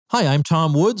Hi, I'm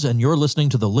Tom Woods, and you're listening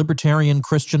to the Libertarian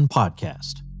Christian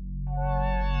Podcast.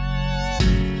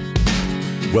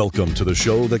 Welcome to the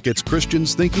show that gets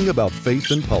Christians thinking about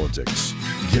faith and politics.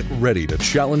 Get ready to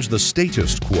challenge the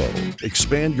status quo,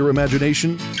 expand your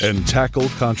imagination, and tackle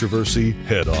controversy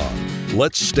head on.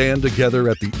 Let's stand together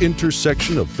at the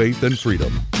intersection of faith and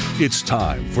freedom. It's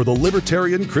time for the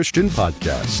Libertarian Christian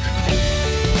Podcast.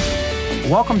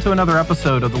 Welcome to another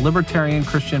episode of the Libertarian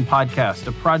Christian Podcast,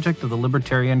 a project of the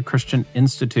Libertarian Christian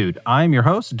Institute. I'm your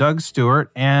host, Doug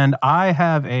Stewart, and I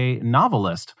have a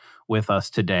novelist with us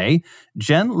today,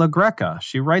 Gen LaGreca.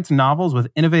 She writes novels with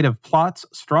innovative plots,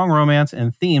 strong romance,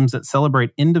 and themes that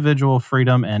celebrate individual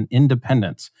freedom and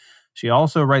independence. She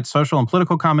also writes social and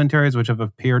political commentaries, which have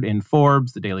appeared in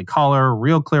Forbes, The Daily Caller,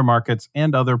 Real Clear Markets,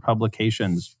 and other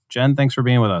publications. Jen, thanks for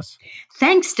being with us.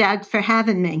 Thanks, Doug, for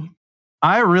having me.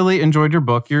 I really enjoyed your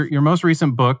book. Your most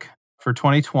recent book for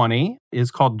 2020 is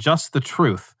called Just the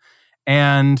Truth.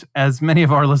 And as many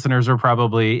of our listeners are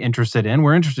probably interested in,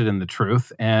 we're interested in the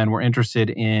truth, and we're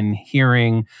interested in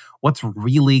hearing what's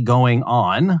really going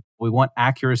on. We want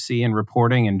accuracy in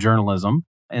reporting and journalism.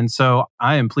 And so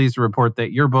I am pleased to report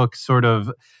that your book sort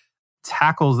of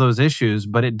tackles those issues,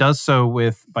 but it does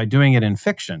so by doing it in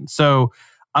fiction. So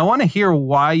I want to hear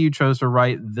why you chose to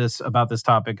write about this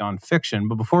topic on fiction.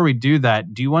 But before we do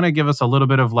that, do you want to give us a little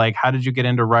bit of how did you get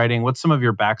into writing? What's some of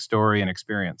your backstory and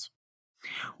experience?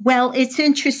 Well, it's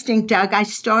interesting, Doug. I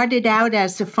started out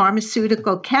as a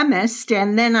pharmaceutical chemist,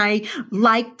 and then I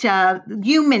liked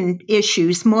human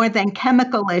issues more than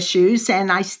chemical issues,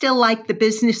 and I still like the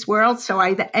business world, so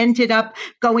I ended up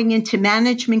going into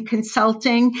management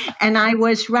consulting, and I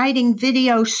was writing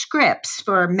video scripts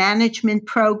for management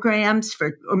programs,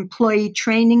 for employee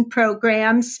training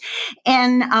programs,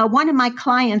 and one of my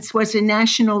clients was a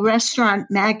national restaurant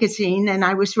magazine, and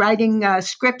I was writing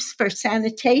scripts for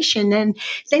sanitation, and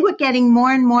they were getting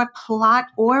more and more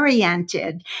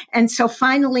plot-oriented. And so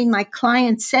finally, my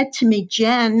client said to me,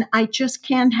 Jen, I just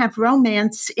can't have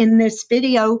romance in this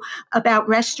video about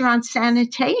restaurant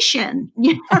sanitation.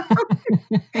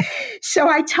 So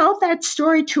I told that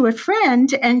story to a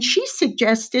friend, and she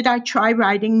suggested I try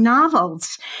writing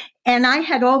novels. And I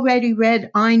had already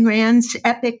read Ayn Rand's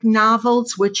epic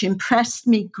novels, which impressed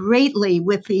me greatly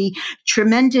with the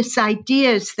tremendous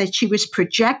ideas that she was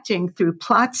projecting through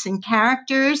plots and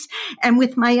characters. And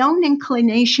with my own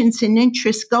inclinations and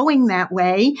interests going that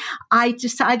way, I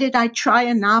decided I'd try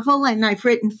a novel, and I've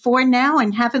written 4 now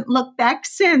and haven't looked back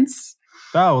since.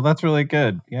 Oh, well, that's really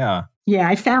good. Yeah. Yeah,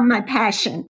 I found my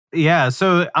passion. Yeah,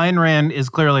 so Ayn Rand is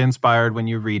clearly inspired when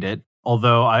you read it.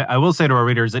 Although I will say to our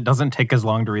readers, it doesn't take as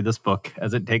long to read this book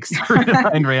as it takes to read an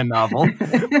Ayn Rand novel.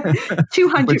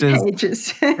 200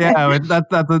 pages. Yeah,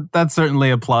 that's certainly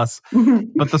a plus.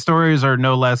 But the stories are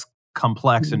no less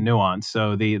complex and nuanced.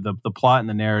 So the plot and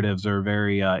the narratives are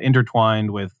very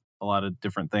intertwined with a lot of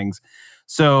different things.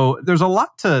 So there's a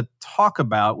lot to talk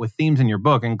about with themes in your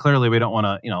book, and clearly we don't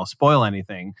want to spoil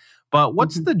anything. But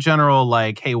what's the general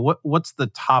hey, what's the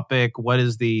topic? What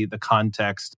is the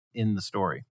context in the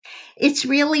story? It's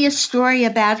really a story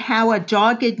about how a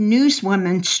dogged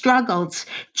newswoman struggles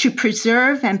to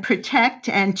preserve and protect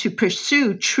and to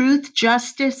pursue truth,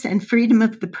 justice, and freedom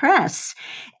of the press.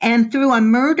 And through a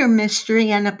murder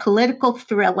mystery and a political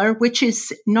thriller, which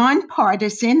is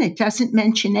nonpartisan, it doesn't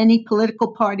mention any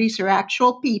political parties or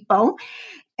actual people,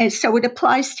 and so it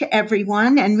applies to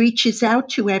everyone and reaches out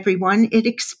to everyone. It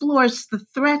explores the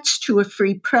threats to a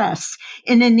free press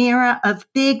in an era of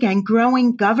big and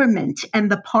growing government and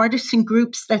the partisan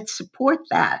groups that support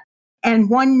that. And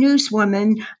one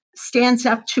newswoman stands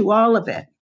up to all of it.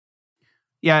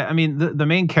 Yeah, I mean, the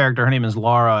main character, her name is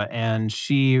Laura, and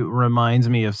she reminds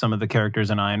me of some of the characters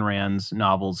in Ayn Rand's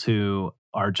novels who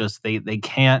are just, they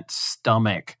can't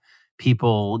stomach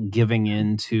people giving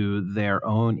into their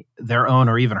own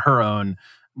or even her own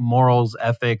morals,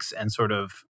 ethics, and sort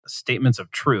of statements of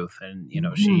truth. And,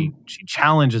 she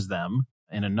challenges them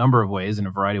in a number of ways, in a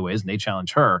variety of ways, and they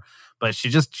challenge her, but she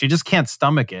just can't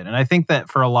stomach it. And I think that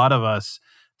for a lot of us,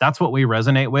 that's what we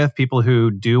resonate with, people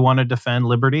who do want to defend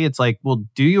liberty. It's like, well,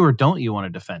 do you or don't you want to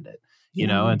defend it?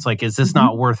 It's like, is this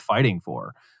not worth fighting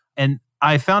for? And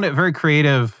I found it very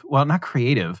creative. Well, not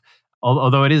creative,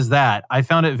 although it is that. I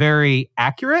found it very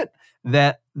accurate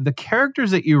that the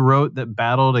characters that you wrote that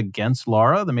battled against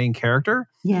Laura, the main character,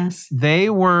 yes, they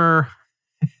were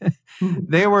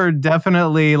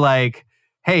definitely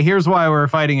hey, here's why we're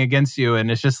fighting against you.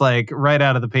 And it's just right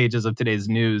out of the pages of today's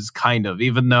news, kind of,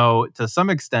 even though to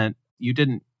some extent you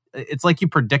didn't it's like you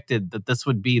predicted that this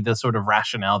would be the sort of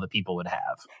rationale that people would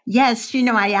have. Yes,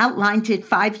 I outlined it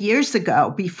 5 years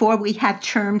ago before we had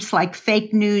terms like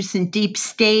fake news and deep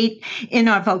state in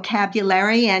our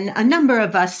vocabulary. And a number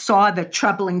of us saw the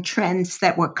troubling trends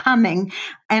that were coming.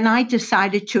 And I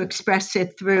decided to express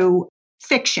it through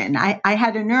fiction. I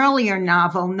had an earlier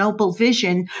novel, Noble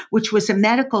Vision, which was a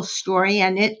medical story,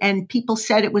 and people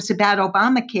said it was about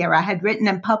Obamacare. I had written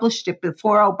and published it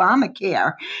before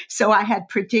Obamacare, so I had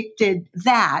predicted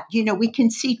that. We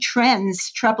can see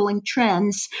trends, troubling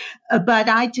trends, but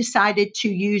I decided to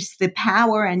use the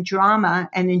power and drama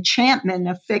and enchantment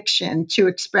of fiction to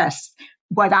express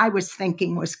what I was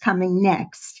thinking was coming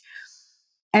next.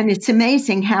 And it's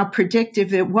amazing how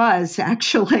predictive it was,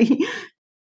 actually.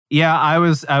 Yeah, I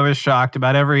was shocked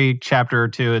about every chapter or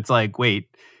two. It's like, wait,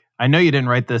 I know you didn't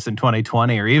write this in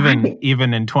 2020 or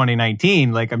even in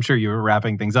 2019. Like, I'm sure you were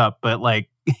wrapping things up, but like,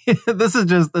 this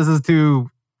is too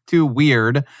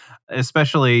weird,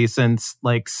 especially since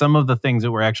like some of the things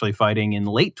that we're actually fighting in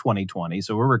late 2020.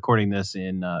 So we're recording this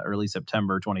in early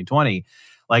September 2020.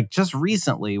 Like just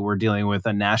recently, we're dealing with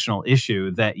a national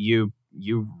issue that you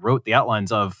wrote the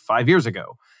outlines of 5 years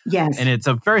ago. Yes. And it's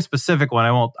a very specific one.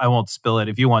 I won't spill it.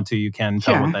 If you want to, you can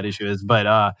tell what that issue is.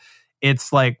 But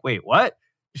it's like, wait, what?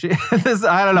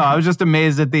 I don't know. I was just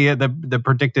amazed at the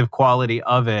predictive quality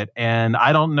of it. And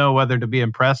I don't know whether to be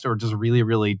impressed or just really,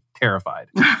 really terrified.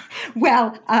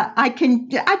 Well, I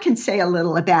can say a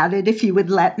little about it if you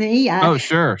would let me. Oh,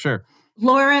 sure.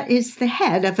 Laura is the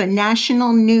head of a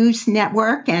national news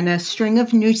network and a string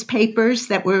of newspapers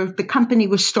the company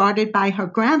was started by her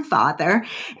grandfather.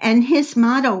 And his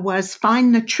motto was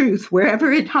find the truth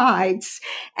wherever it hides.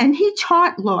 And he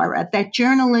taught Laura that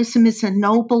journalism is a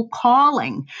noble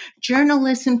calling.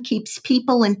 Journalism keeps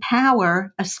people in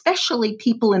power, especially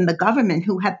people in the government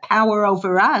who have power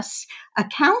over us,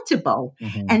 accountable.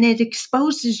 Mm-hmm. And it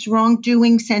exposes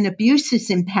wrongdoings and abuses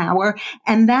in power.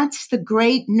 And that's the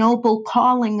great noble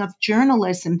calling of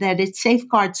journalism, that it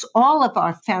safeguards all of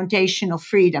our foundational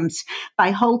freedoms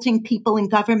by holding people in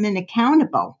government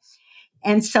accountable.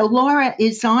 And so Laura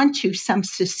is on to some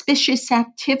suspicious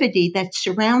activity that's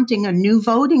surrounding a new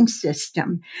voting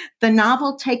system. The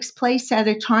novel takes place at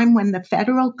a time when the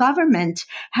federal government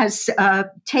has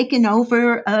taken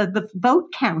over the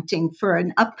vote counting for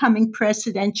an upcoming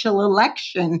presidential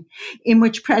election in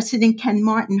which President Ken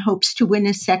Martin hopes to win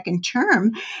a second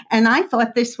term. And I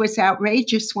thought this was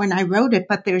outrageous when I wrote it,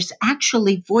 but there's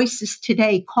actually voices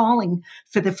today calling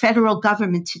for the federal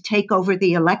government to take over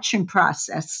the election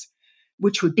process,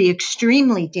 which would be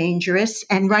extremely dangerous.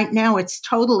 And right now it's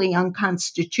totally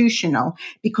unconstitutional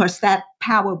because that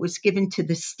power was given to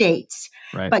the states.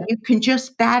 Right. But you can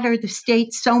just batter the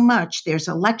states so much. There's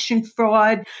election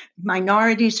fraud.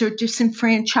 Minorities are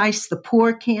disenfranchised. The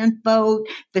poor can't vote.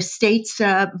 The states'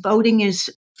 voting is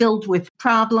filled with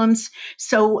problems.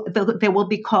 So there will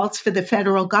be calls for the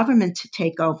federal government to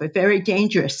take over. Very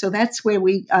dangerous. So that's where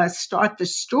we start the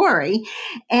story.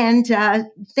 And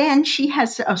then she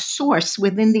has a source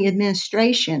within the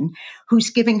administration who's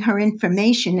giving her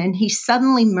information, and he's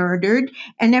suddenly murdered,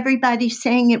 and everybody's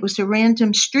saying it was a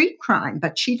random street crime,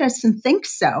 but she doesn't think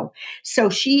so. So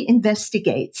she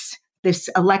investigates this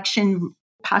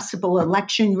possible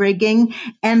election rigging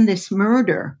and this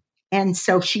murder. And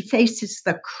so she faces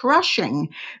the crushing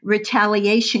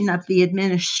retaliation of the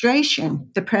administration,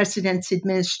 the president's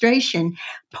administration.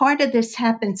 Part of this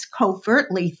happens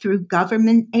covertly through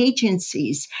government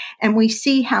agencies. And we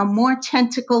see how more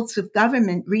tentacles of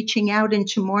government reaching out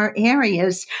into more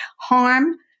areas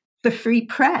harm the free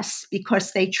press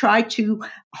because they try to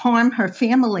harm her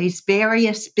family's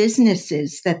various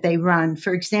businesses that they run.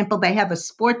 For example, they have a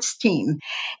sports team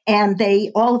and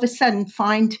they all of a sudden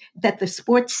find that the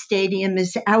sports stadium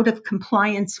is out of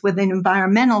compliance with an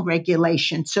environmental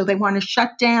regulation. So they want to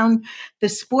shut down the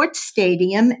sports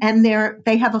stadium, and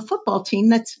they have a football team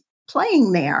that's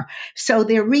playing there. So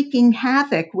they're wreaking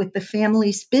havoc with the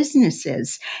family's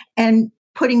businesses and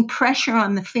putting pressure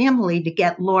on the family to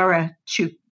get Laura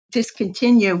to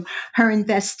discontinue her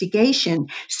investigation.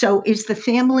 So is the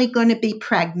family going to be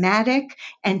pragmatic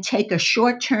and take a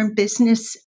short-term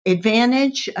business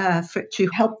advantage to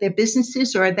help their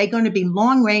businesses, or are they going to be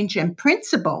long-range and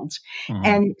principled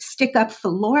and stick up for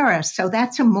Laura? So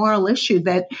that's a moral issue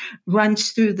that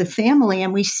runs through the family,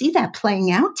 and we see that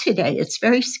playing out today. It's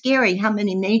very scary how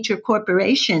many major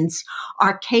corporations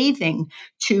are caving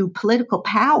to political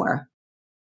power.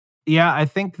 Yeah, I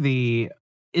think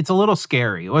it's a little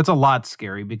scary. Well, it's a lot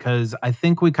scary because I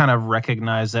think we kind of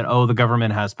recognize that, the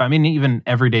government has, I mean, even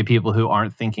everyday people who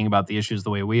aren't thinking about the issues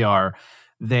the way we are,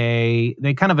 they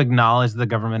kind of acknowledge the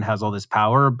government has all this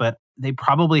power, but they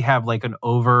probably have like an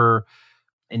over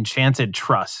enchanted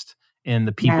trust in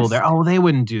the people Yes. there. Oh, they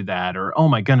wouldn't do that. Or, oh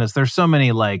my goodness, there's so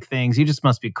many like things. You just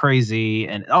must be crazy.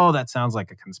 And oh, that sounds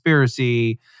like a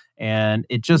conspiracy. And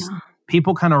it just, Yeah.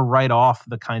 people kind of write off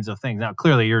the kinds of things. Now,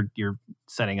 clearly you're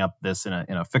setting up this in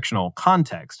a fictional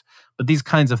context, but these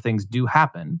kinds of things do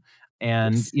happen.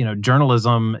 And, Yes.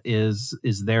 journalism is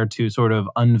there to sort of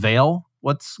unveil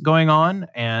what's going on.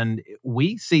 And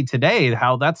we see today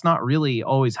how that's not really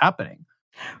always happening.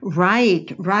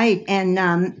 Right, right. And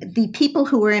the people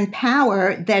who are in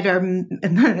power that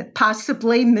are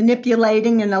possibly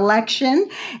manipulating an election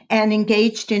and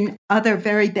engaged in other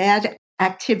very bad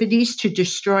activities to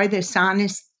destroy this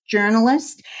honest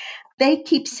journalist, they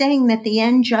keep saying that the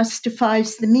end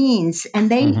justifies the means,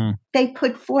 and they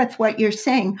put forth what you're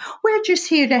saying. We're just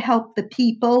here to help the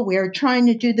people. We're trying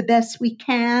to do the best we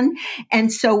can.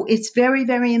 And so it's very,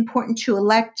 very important to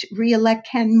re-elect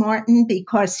Ken Martin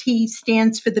because he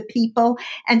stands for the people.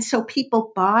 And so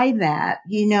people buy that,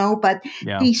 but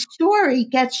Yeah. the story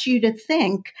gets you to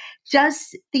think,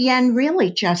 does the end really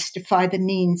justify the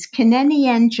means? Can any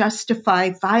end justify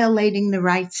violating the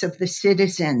rights of the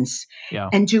citizens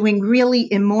and doing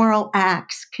really immoral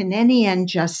acts? Can any end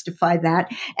justify that?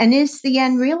 And is the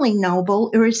end really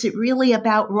noble, or is it really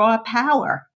about raw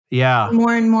power? Yeah.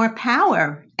 More and more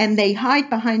power. And they hide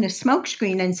behind a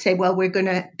smokescreen and say, well, we're going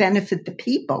to benefit the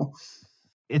people.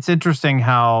 It's interesting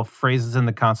how phrases in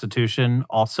the Constitution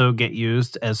also get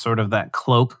used as sort of that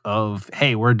cloak of,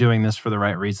 hey, we're doing this for the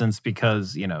right reasons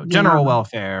because, general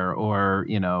welfare or,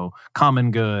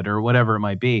 common good or whatever it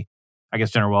might be. I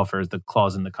guess general welfare is the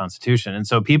clause in the Constitution. And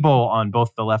so people on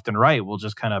both the left and right will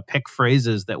just kind of pick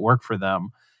phrases that work for them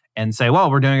and say, well,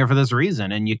 we're doing it for this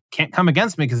reason. And you can't come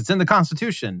against me because it's in the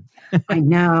Constitution. I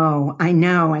know.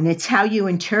 And it's how you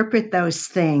interpret those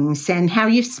things and how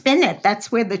you spin it.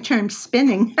 That's where the term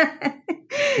spinning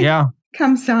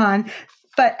comes on.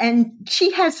 And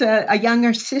she has a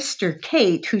younger sister,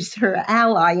 Kate, who's her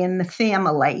ally in the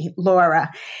family,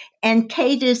 Laura. And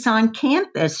Kate is on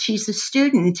campus. She's a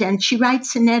student, and she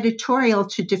writes an editorial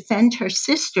to defend her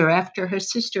sister after her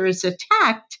sister is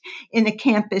attacked in a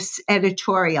campus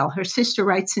editorial. Her sister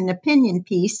writes an opinion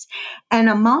piece, and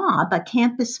a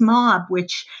campus mob,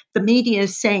 which the media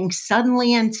is saying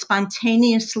suddenly and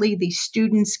spontaneously these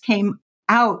students came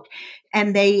out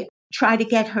and they try to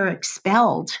get her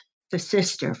expelled, the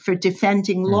sister, for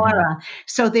defending Laura.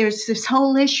 So there's this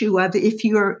whole issue of if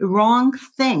you're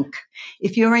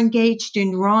if you're engaged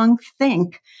in wrong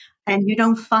think, and you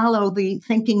don't follow the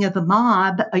thinking of the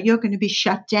mob, you're going to be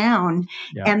shut down.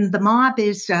 Yeah. And the mob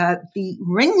is, the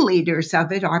ringleaders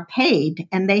of it are paid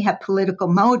and they have political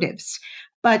motives.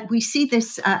 But we see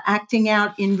this acting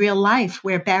out in real life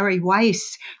where Barry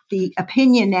Weiss, the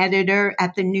opinion editor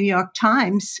at the New York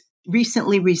Times,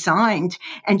 recently resigned,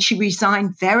 and she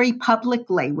resigned very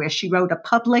publicly, where she wrote a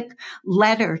public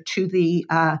letter to the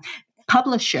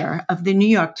publisher of the New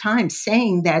York Times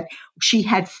saying that she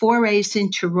had forays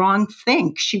into wrong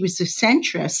think. She was a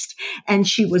centrist, and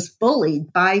she was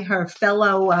bullied by her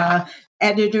fellow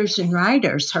editors and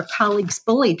writers. Her colleagues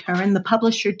bullied her, and the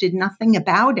publisher did nothing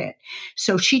about it.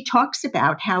 So she talks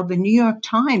about how the New York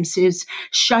Times is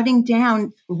shutting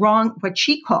down what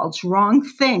she calls wrong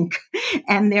think,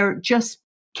 and they're just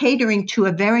catering to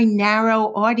a very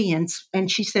narrow audience.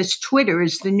 And she says Twitter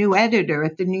is the new editor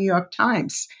at the New York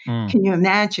Times. Can you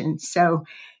imagine? So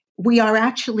we are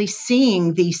actually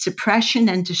seeing the suppression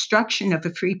and destruction of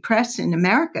a free press in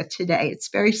America today. It's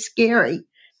very scary.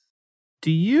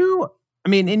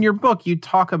 In your book, you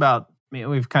talk about,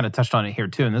 we've kind of touched on it here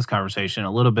too in this conversation,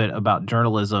 a little bit about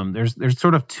journalism. There's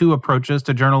sort of two approaches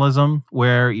to journalism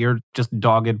where you're just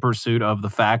dogged pursuit of the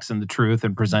facts and the truth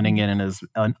and presenting it in as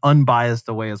an unbiased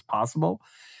a way as possible.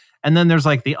 And then there's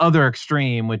like the other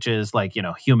extreme, which is like,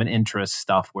 human interest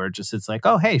stuff where it's like,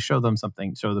 oh, hey, show them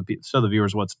something, show the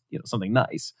viewers what's, something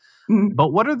nice. Mm-hmm.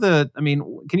 But what are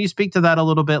can you speak to that a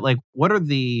little bit? Like, what are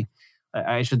the,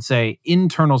 I should say,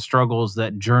 internal struggles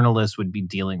that journalists would be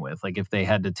dealing with, like if they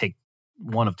had to take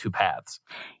one of two paths?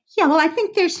 Yeah, well, I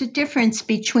think there's a difference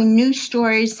between news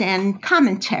stories and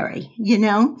commentary,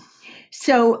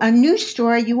 So a news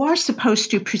story, you are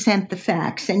supposed to present the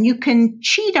facts, and you can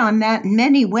cheat on that in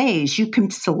many ways. You can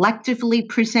selectively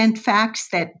present facts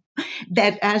that,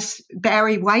 as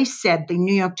Barry Weiss said, the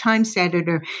New York Times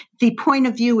editor, the point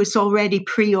of view is already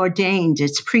preordained,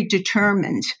 it's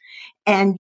predetermined.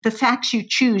 And the facts you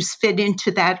choose fit into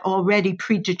that already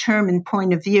predetermined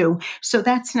point of view. So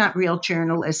that's not real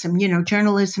journalism.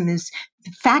 Journalism is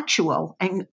factual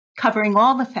and covering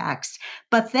all the facts.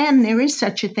 But then there is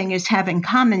such a thing as having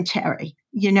commentary,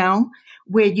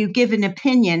 where you give an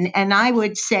opinion. And I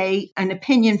would say an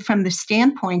opinion from the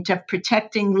standpoint of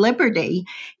protecting liberty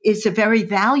is a very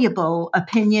valuable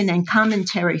opinion and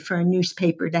commentary for a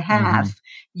newspaper to have,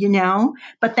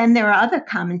 But then there are other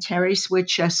commentaries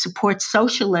which support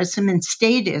socialism and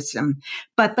statism,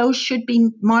 but those should be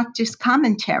marked as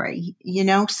commentary,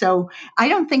 So I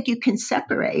don't think you can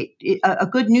separate. A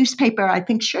good newspaper, I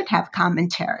think, should have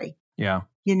commentary. Yeah.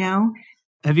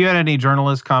 Have you had any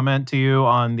journalists comment to you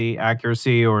on the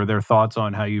accuracy or their thoughts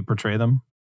on how you portray them?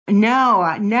 No,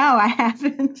 I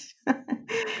haven't.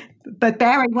 But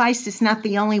Barry Weiss is not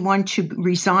the only one to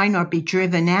resign or be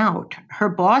driven out. Her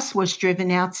boss was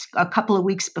driven out a couple of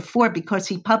weeks before because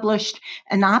he published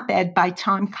an op-ed by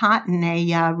Tom Cotton,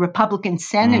 a Republican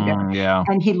senator,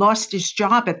 and he lost his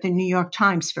job at the New York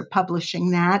Times for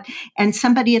publishing that. And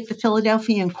somebody at the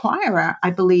Philadelphia Inquirer, I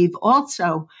believe,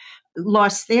 also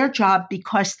lost their job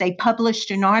because they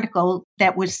published an article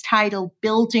that was titled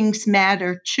 "Buildings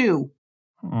Matter Too."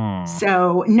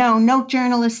 So no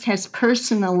journalist has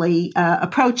personally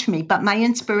approached me, but my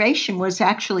inspiration was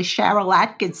actually Cheryl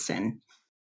Atkinson.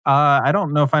 I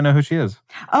don't know if I know who she is.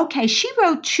 Okay, she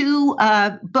wrote two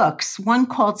books, one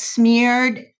called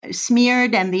Smeared,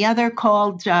 and the other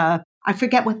called, I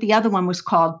forget what the other one was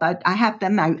called, but I have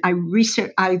them.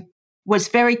 I was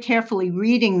very carefully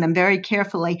reading them very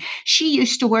carefully. She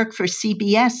used to work for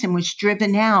CBS and was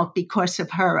driven out because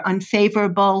of her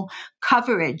unfavorable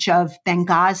coverage of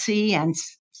Benghazi and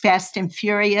Fast and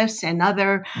Furious and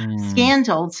other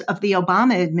scandals of the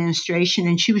Obama administration.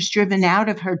 And she was driven out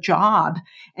of her job,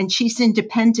 and she's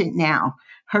independent now.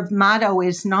 Her motto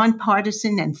is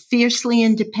nonpartisan and fiercely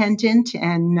independent,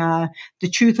 and the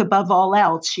truth above all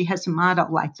else. She has a motto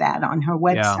like that on her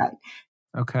website. Yeah.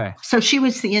 Okay. So she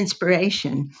was the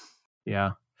inspiration.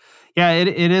 Yeah. Yeah, it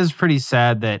is pretty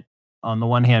sad that on the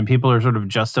one hand, people are sort of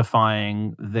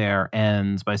justifying their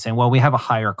ends by saying, well, we have a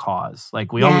higher cause.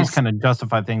 Like we always kind of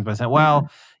justify things by saying, well,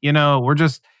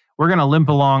 we're going to limp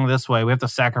along this way. We have to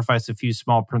sacrifice a few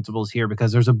small principles here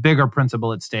because there's a bigger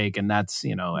principle at stake, and that's,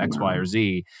 X, Y, or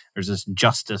Z. There's this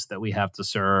justice that we have to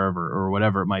serve or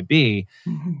whatever it might be.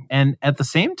 Mm-hmm. And at the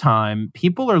same time,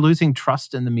 people are losing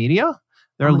trust in the media.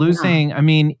 They're losing,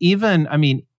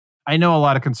 I know a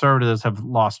lot of conservatives have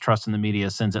lost trust in the media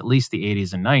since at least the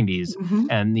 80s and 90s. Mm-hmm.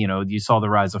 And, you saw the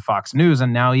rise of Fox News.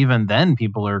 And now even then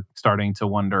people are starting to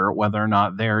wonder whether or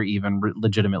not they're even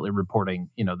legitimately reporting,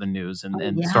 the news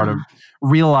and sort of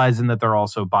realizing that they're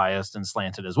also biased and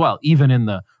slanted as well, even in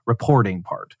the reporting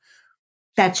part.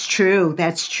 That's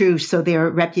true. So their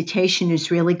reputation is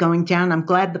really going down. I'm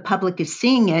glad the public is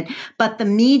seeing it. But the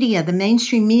media, the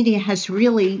mainstream media, has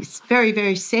really very,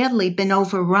 very sadly been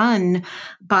overrun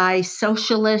by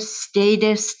socialist,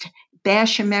 statist,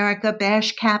 bash America,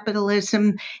 bash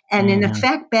capitalism, and in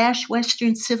effect, bash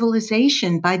Western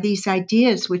civilization by these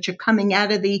ideas which are coming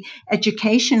out of the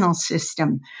educational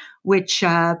system, which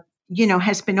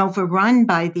has been overrun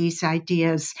by these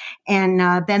ideas. And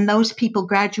then those people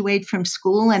graduate from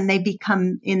school and they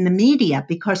become in the media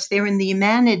because they're in the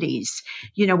humanities,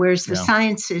 whereas the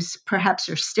sciences perhaps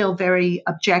are still very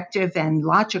objective and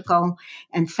logical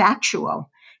and factual.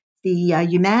 The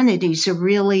humanities are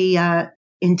really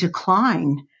in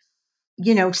decline,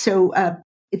 so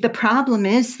the problem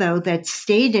is, though, that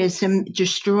statism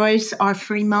destroys our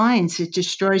free minds. It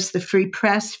destroys the free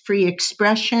press, free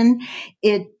expression.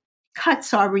 It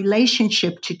cuts our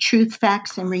relationship to truth,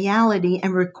 facts, and reality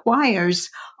and requires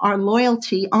our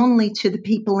loyalty only to the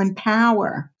people in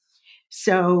power.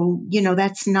 So,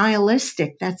 that's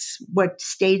nihilistic. That's what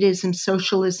statism,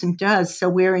 socialism does. So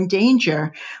we're in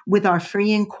danger with our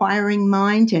free inquiring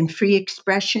mind and free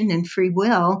expression and free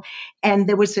will. And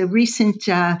there was a recent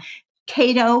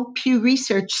Cato Pew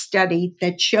Research study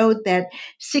that showed that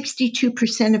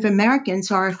 62% of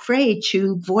Americans are afraid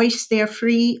to voice their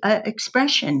free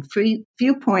expression, free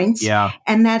viewpoints. Yeah.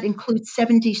 And that includes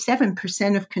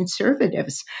 77% of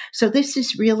conservatives. So this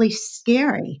is really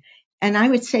scary. And I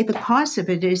would say the cause of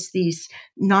it is these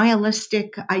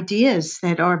nihilistic ideas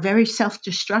that are very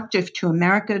self-destructive to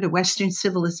America, to Western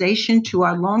civilization, to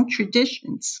our long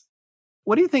traditions.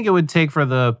 What do you think it would take for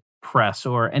the press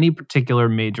or any particular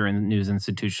major news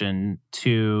institution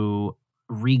to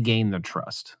regain the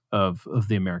trust of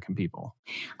the American people?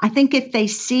 I think if they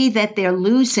see that they're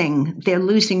losing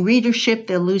readership,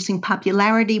 they're losing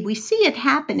popularity. We see it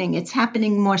happening. It's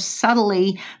happening more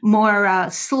subtly, more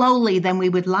slowly than we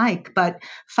would like. But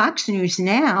Fox News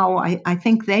now, I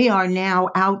think they are now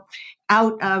out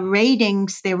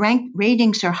ratings. Their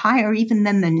ratings are higher even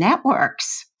than the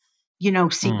networks.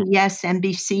 CBS,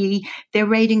 NBC, their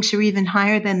ratings are even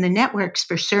higher than the networks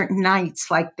for certain nights,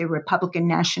 like the Republican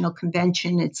National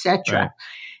Convention, et Right. cetera,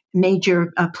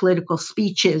 major political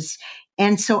speeches.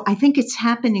 And so I think it's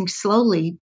happening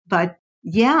slowly. But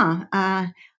yeah,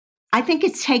 I think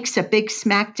it takes a big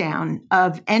smackdown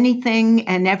of anything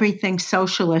and everything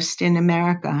socialist in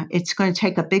America. It's going to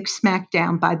take a big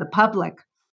smackdown by the public.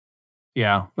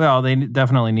 Yeah. Well, they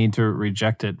definitely need to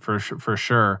reject it for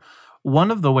sure.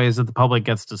 One of the ways that the public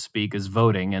gets to speak is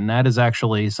voting, and that is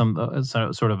actually sort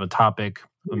of a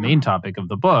main topic of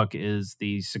the book is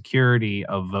the security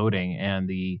of voting and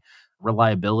the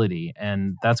reliability.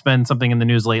 And that's been something in the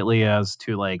news lately as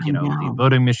to I the know.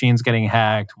 voting machines getting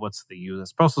hacked. What's the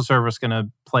U.S. Postal Service going to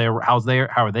play? How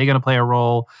are they going to play a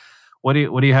role? What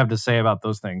do you have to say about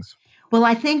those things? Well,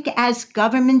 I think as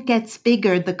government gets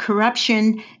bigger, the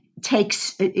corruption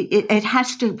it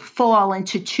has to fall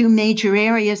into two major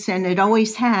areas, and it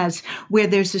always has, where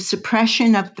there's a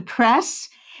suppression of the press.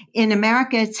 In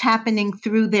America, it's happening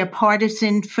through their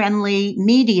partisan friendly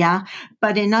media,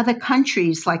 but in other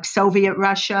countries like Soviet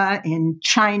Russia, in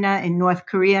China, in North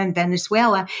Korea, and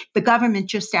Venezuela, the government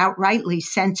just outrightly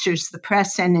censors the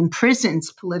press and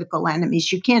imprisons political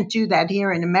enemies. You can't do that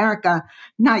here in America,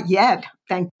 not yet,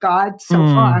 thank God, so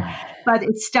far. But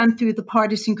it's done through the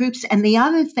partisan groups. And the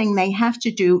other thing they have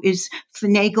to do is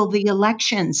finagle the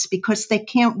elections because they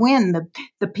can't win.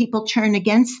 The people turn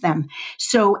against them.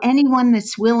 So anyone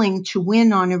that's willing to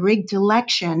win on a rigged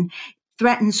election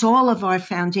threatens all of our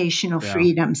foundational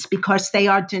freedoms because they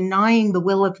are denying the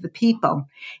will of the people,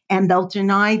 and they'll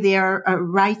deny their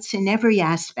rights in every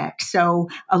aspect. So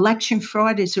election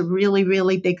fraud is a really,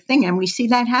 really big thing. And we see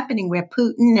that happening where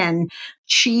Putin and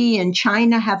Xi in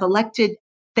China have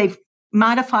they've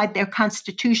modified their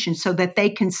constitution so that they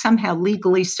can somehow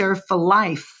legally serve for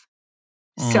life.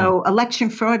 So election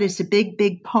fraud is a big,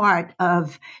 big part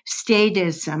of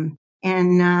statism.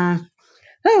 And,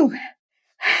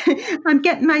 I'm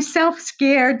getting myself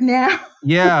scared now.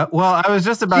 Yeah, well, I was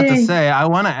just about to Gee. say, I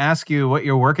want to ask you what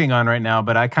you're working on right now,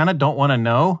 but I kind of don't want to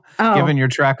know, given your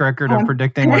track record of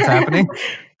predicting what's happening.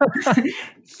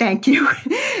 Thank you.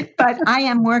 But I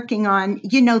am working on,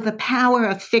 the power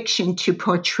of fiction to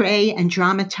portray and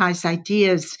dramatize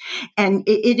ideas. And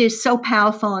it is so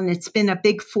powerful, and it's been a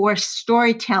big force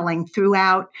storytelling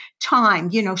throughout time,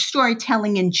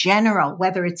 storytelling in general,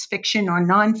 whether it's fiction or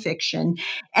nonfiction.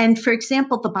 And for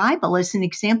example, the Bible is an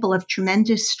example of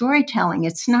tremendous storytelling.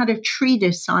 It's not a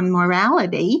treatise on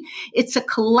morality. It's a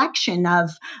collection of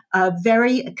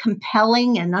very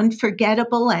compelling and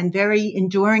unforgettable and very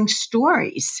enduring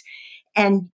stories.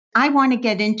 And I want to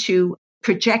get into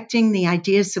projecting the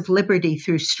ideas of liberty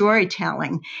through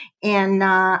storytelling. And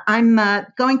I'm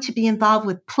going to be involved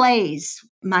with plays,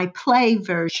 my play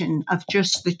version of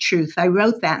Just the Truth. I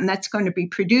wrote that, and that's going to be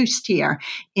produced here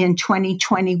in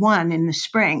 2021 in the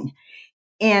spring.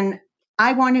 And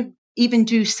I want to even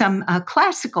do some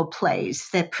classical plays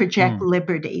that project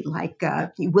liberty, like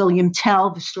William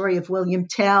Tell, the story of William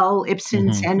Tell,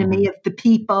 Ibsen's Enemy of the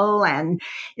People, and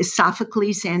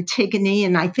Sophocles' Antigone.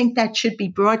 And I think that should be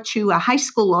brought to a high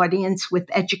school audience with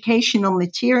educational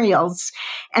materials.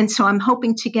 And so I'm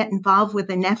hoping to get involved with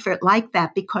an effort like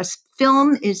that because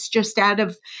film is just out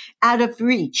of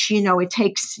reach. It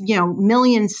takes,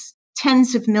 millions,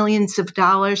 tens of millions of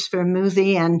dollars for a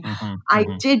movie. And I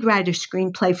did write a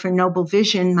screenplay for Noble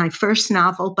Vision, my first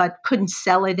novel, but couldn't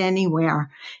sell it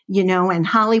anywhere, and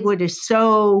Hollywood is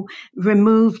so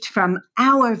removed from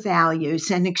our values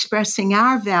and expressing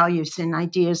our values and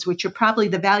ideas, which are probably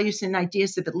the values and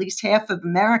ideas of at least half of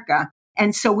America.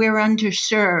 And so we're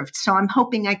underserved. So I'm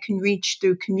hoping I can reach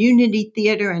through community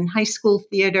theater and high school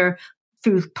theater,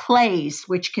 through plays,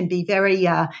 which can be very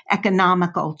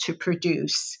economical to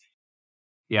produce.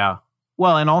 Yeah.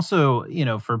 Well, and also,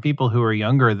 for people who are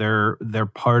younger, they're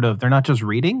not just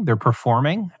reading, they're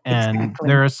performing. And Exactly.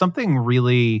 there is something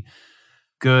really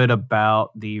good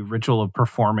about the ritual of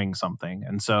performing something.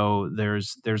 And so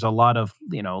there's a lot of,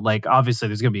 obviously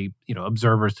there's going to be,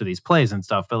 observers to these plays and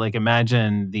stuff, but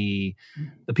imagine the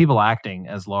people acting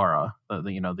as Laura,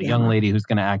 the young lady who's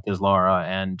going to act as Laura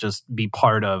and just be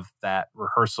part of that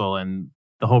rehearsal and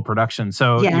the whole production.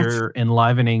 So you're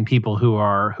enlivening people who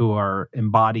are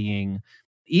embodying,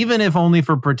 even if only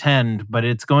for pretend, but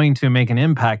it's going to make an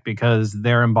impact because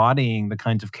they're embodying the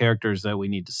kinds of characters that we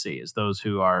need to see as those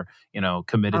who are,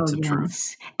 committed to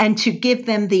truth. And to give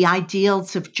them the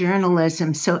ideals of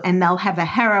journalism. And they'll have a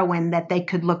heroine that they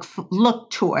could look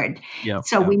toward.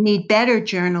 We need better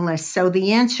journalists. So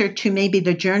the answer to maybe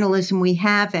the journalism we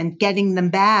have and getting them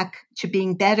back to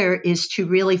being better is to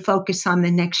really focus on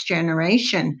the next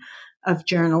generation of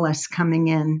journalists coming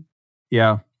in.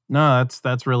 Yeah. No,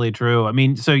 that's really true. I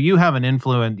mean, so you have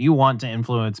you want to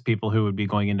influence people who would be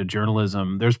going into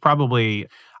journalism. There's probably,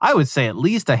 I would say, at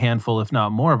least a handful, if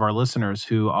not more, of our listeners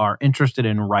who are interested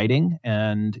in writing,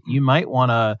 and you might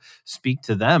want to speak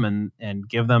to them and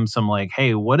give them some like,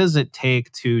 hey, what does it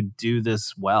take to do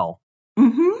this well?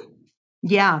 Mm-hmm.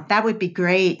 Yeah, that would be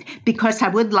great, because I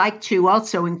would like to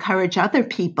also encourage other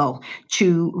people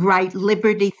to write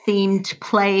liberty-themed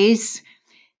plays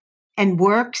and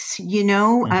works,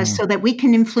 so that we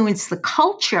can influence the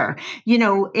culture.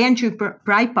 Andrew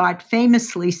Breitbart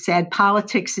famously said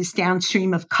politics is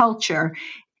downstream of culture.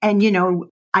 And,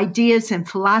 ideas and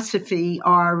philosophy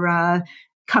are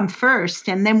come first,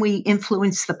 and then we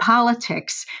influence the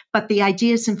politics. But the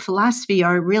ideas and philosophy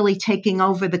are really taking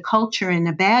over the culture in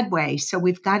a bad way. So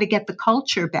we've got to get the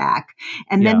culture back.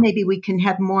 And then maybe we can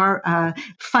have more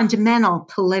fundamental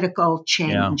political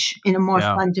change in a more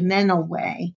fundamental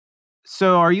way.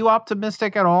 So are you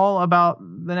optimistic at all about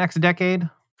the next decade?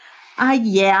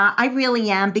 Yeah, I really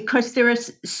am, because there are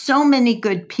so many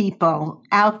good people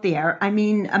out there. I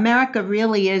mean, America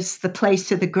really is the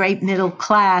place of the great middle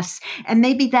class. And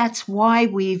maybe that's why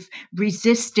we've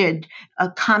resisted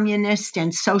communist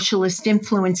and socialist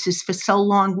influences for so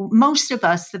long. Most of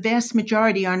us, the vast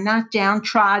majority, are not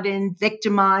downtrodden,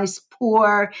 victimized,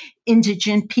 poor,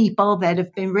 indigent people that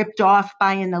have been ripped off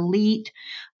by an elite.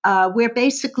 We're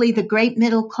basically the great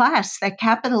middle class that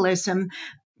capitalism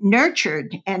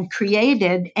nurtured and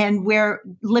created, and we're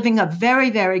living a very,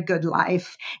 very good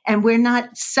life. And we're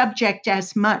not subject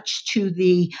as much to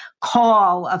the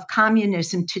call of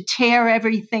communism to tear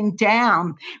everything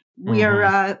down.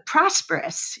 We're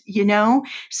prosperous,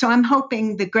 So I'm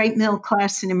hoping the great middle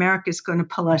class in America is going to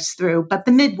pull us through. But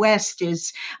the Midwest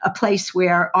is a place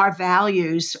where our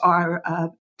values are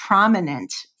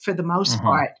prominent for the most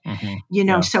part,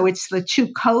 so it's the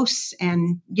two coasts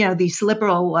and, these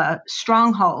liberal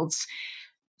strongholds.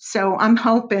 So I'm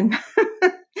hoping,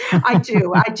 I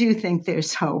do think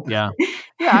there's hope. Yeah.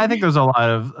 I think there's a lot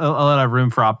of room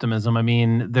for optimism. I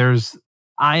mean,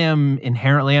 I am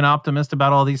inherently an optimist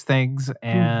about all these things.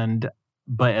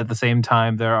 But at the same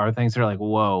time, there are things that are like,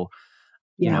 whoa,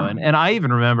 and I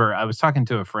even remember I was talking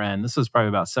to a friend, this was probably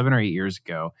about 7 or 8 years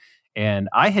ago. And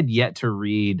I had yet to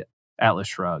read Atlas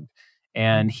Shrugged.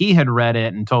 And he had read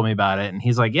it and told me about it. And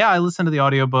he's like, yeah, I listened to the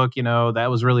audiobook, that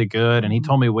was really good. And he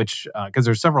told me which, because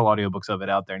there's several audiobooks of it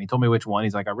out there. And he told me which one.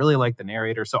 He's like, I really like the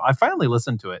narrator. So I finally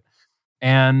listened to it.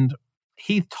 And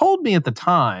he told me at the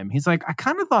time, he's like, I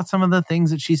kind of thought some of the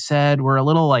things that she said were a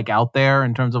little like out there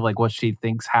in terms of like what she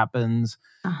thinks happens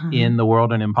in the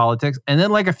world and in politics. And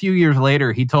then like a few years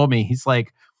later, he told me, he's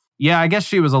like, yeah, I guess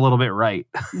she was a little bit right.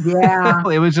 Yeah.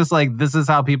 It was just like, this is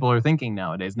how people are thinking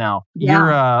nowadays. Now,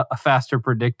 you're a faster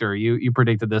predictor. You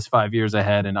predicted this 5 years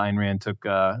ahead, and Ayn Rand took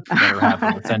the better half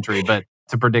of a century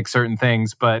to predict certain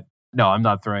things. But no, I'm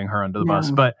not throwing her under the bus.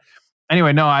 But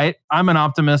anyway, no, I'm an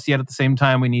optimist, yet at the same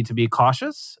time, we need to be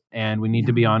cautious, and we need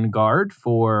to be on guard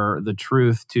for the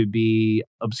truth to be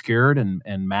obscured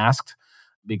and masked,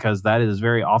 because that is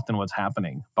very often what's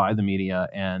happening by the media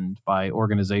and by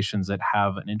organizations that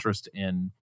have an interest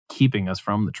in keeping us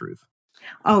from the truth.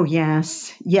 Oh,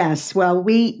 yes. Yes. Well,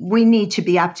 we need to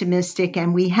be optimistic,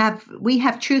 and we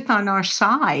have truth on our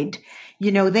side.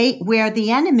 Where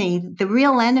the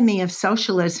real enemy of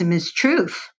socialism is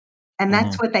truth. And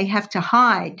that's what they have to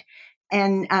hide.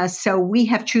 And so we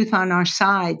have truth on our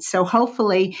side. So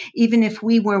hopefully, even if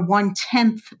we were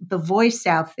 1/10 the voice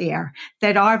out there,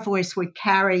 that our voice would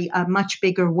carry a much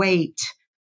bigger weight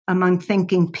among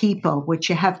thinking people, which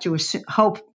you have to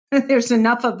hope there's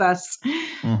enough of us.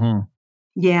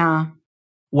 Yeah.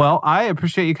 Well, I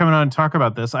appreciate you coming on and talk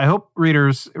about this. I hope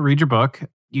readers read your book.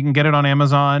 You can get it on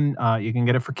Amazon. You can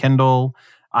get it for Kindle.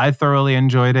 I thoroughly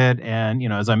enjoyed it. And,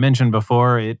 as I mentioned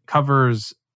before, it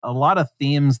covers a lot of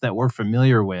themes that we're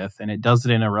familiar with, and it does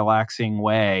it in a relaxing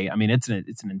way. I mean, it's an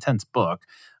intense book.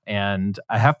 And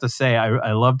I have to say,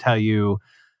 I loved how you,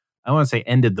 I want to say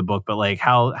ended the book, but like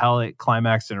how it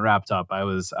climaxed and wrapped up. I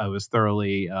was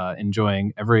thoroughly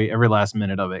enjoying every last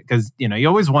minute of it. Cause you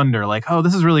always wonder like, oh,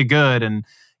 this is really good. And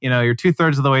you're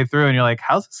 2/3 of the way through and you're like,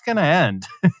 how's this going to end?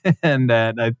 and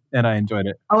I enjoyed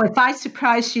it. Oh, if I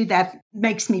surprised you, that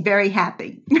makes me very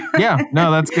happy. Yeah,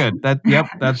 no, that's good.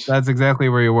 That's exactly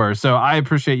where you were. So I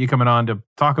appreciate you coming on to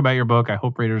talk about your book. I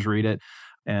hope readers read it.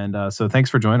 And so thanks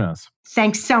for joining us.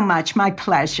 Thanks so much. My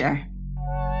pleasure.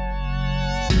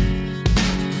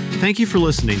 Thank you for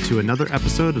listening to another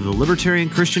episode of the Libertarian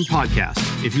Christian Podcast.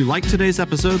 If you liked today's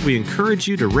episode, we encourage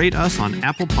you to rate us on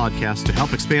Apple Podcasts to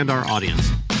help expand our audience.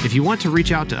 If you want to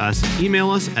reach out to us, email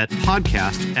us at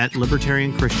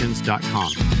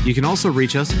podcast@libertarianchristians.com. You can also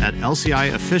reach us at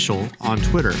LCI Official on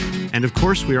Twitter. And of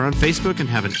course, we are on Facebook and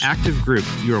have an active group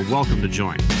you are welcome to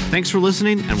join. Thanks for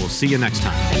listening, and we'll see you next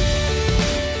time.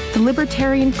 The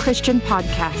Libertarian Christian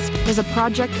Podcast is a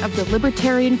project of the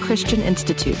Libertarian Christian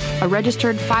Institute, a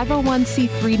registered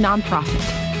 501c3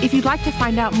 nonprofit. If you'd like to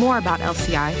find out more about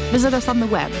LCI, visit us on the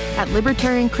web at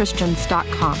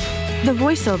libertarianchristians.com. The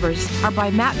voiceovers are by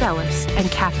Matt Bellis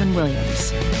and Catherine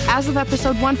Williams. As of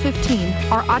episode 115,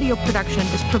 our audio production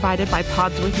is provided by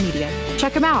Podsworth Media.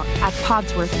 Check them out at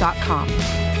podsworth.com.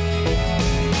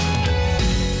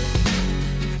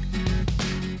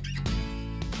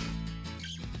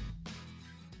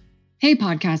 Hey,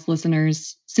 podcast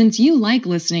listeners. Since you like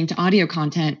listening to audio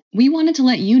content, we wanted to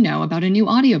let you know about a new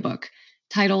audiobook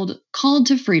titled Called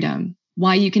to Freedom: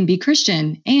 Why You Can Be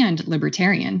Christian and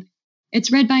Libertarian. It's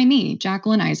read by me,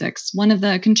 Jacqueline Isaacs, one of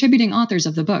the contributing authors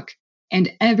of the book, and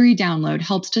every download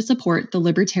helps to support the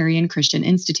Libertarian Christian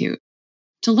Institute.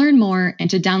 To learn more and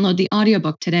to download the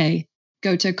audiobook today,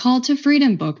 go to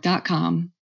calltofreedombook.com.